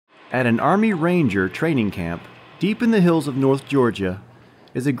At an Army Ranger training camp, deep in the hills of North Georgia,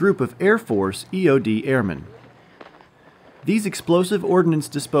 is a group of Air Force EOD airmen. These explosive ordnance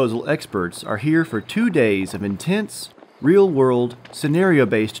disposal experts are here for 2 days of intense, real-world,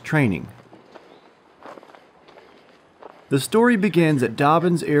 scenario-based training. The story begins at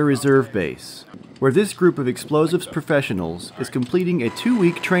Dobbins Air Reserve Base, where this group of explosives professionals is completing a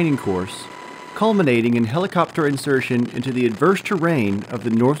 2-week training course culminating in helicopter insertion into the adverse terrain of the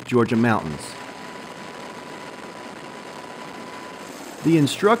North Georgia mountains. The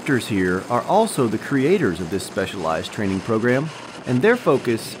instructors here are also the creators of this specialized training program, and their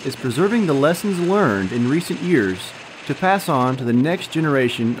focus is preserving the lessons learned in recent years to pass on to the next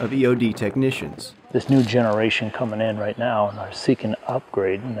generation of EOD technicians. This new generation coming in right now and are seeking to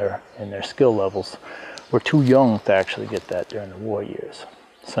upgrade in their skill levels. We're too young to actually get that during the war years.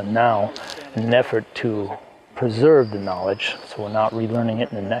 So now, in an effort to preserve the knowledge, so we're not relearning it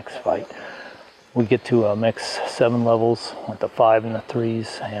in the next fight, we get to mix 7 levels with the 5 and the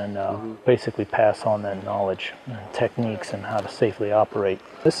 3s and basically pass on that knowledge and techniques and how to safely operate.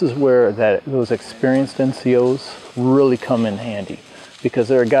 This is where those experienced NCOs really come in handy, because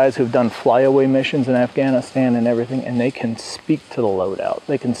there are guys who've done flyaway missions in Afghanistan and everything, and they can speak to the loadout.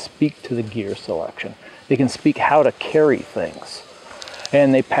 They can speak to the gear selection. They can speak how to carry things,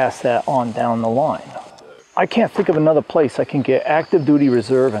 and they pass that on down the line. I can't think of another place I can get active duty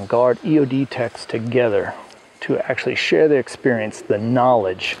reserve and guard EOD techs together to actually share their experience, the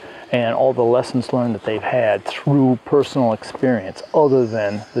knowledge, and all the lessons learned that they've had through personal experience other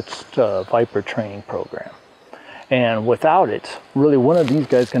than the Viper training program. And without it, really one of these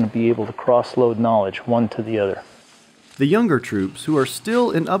guys is going to be able to cross-load knowledge one to the other. The younger troops, who are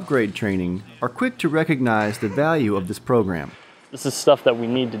still in upgrade training, are quick to recognize the value of this program. This is stuff that we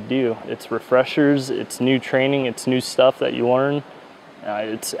need to do. It's refreshers, it's new training, it's new stuff that you learn.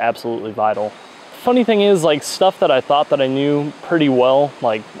 It's absolutely vital. Funny thing is, like, stuff that I thought that I knew pretty well,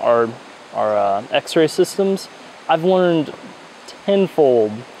 like our X-ray systems, I've learned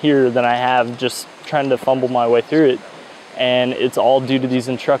tenfold here than I have just trying to fumble my way through it. And it's all due to these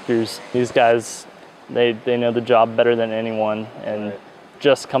instructors. These guys, they know the job better than anyone, and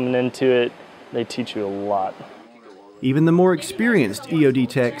just coming into it, they teach you a lot. Even the more experienced EOD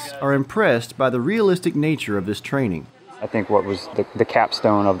techs are impressed by the realistic nature of this training. I think what was the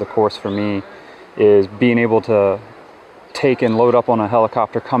capstone of the course for me is being able to take and load up on a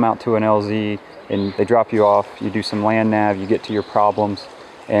helicopter, come out to an LZ, and they drop you off, you do some land nav, you get to your problems,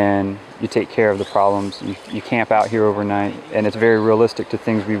 and you take care of the problems. You camp out here overnight, and it's very realistic to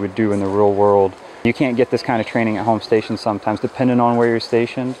things we would do in the real world. You can't get this kind of training at home stations sometimes, depending on where you're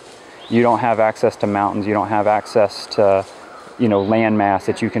stationed. You don't have access to mountains, you don't have access to, land mass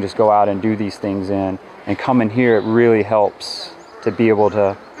that you can just go out and do these things in. And coming here, it really helps to be able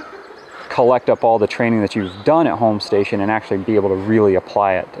to collect up all the training that you've done at home station and actually be able to really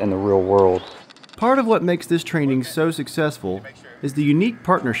apply it in the real world. Part of what makes this training so successful is the unique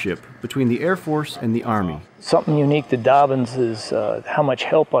partnership between the Air Force and the Army. Something unique to Dobbins is how much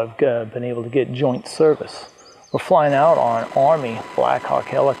help I've been able to get joint service. We're flying out on Army Black Hawk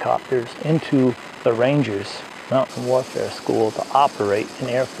helicopters into the Rangers Mountain Warfare School to operate an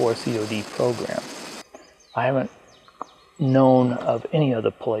Air Force EOD program. I haven't known of any other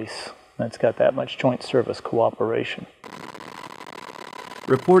place that's got that much joint service cooperation.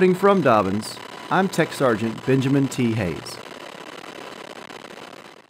 Reporting from Dobbins, I'm Tech Sergeant Benjamin T. Hayes.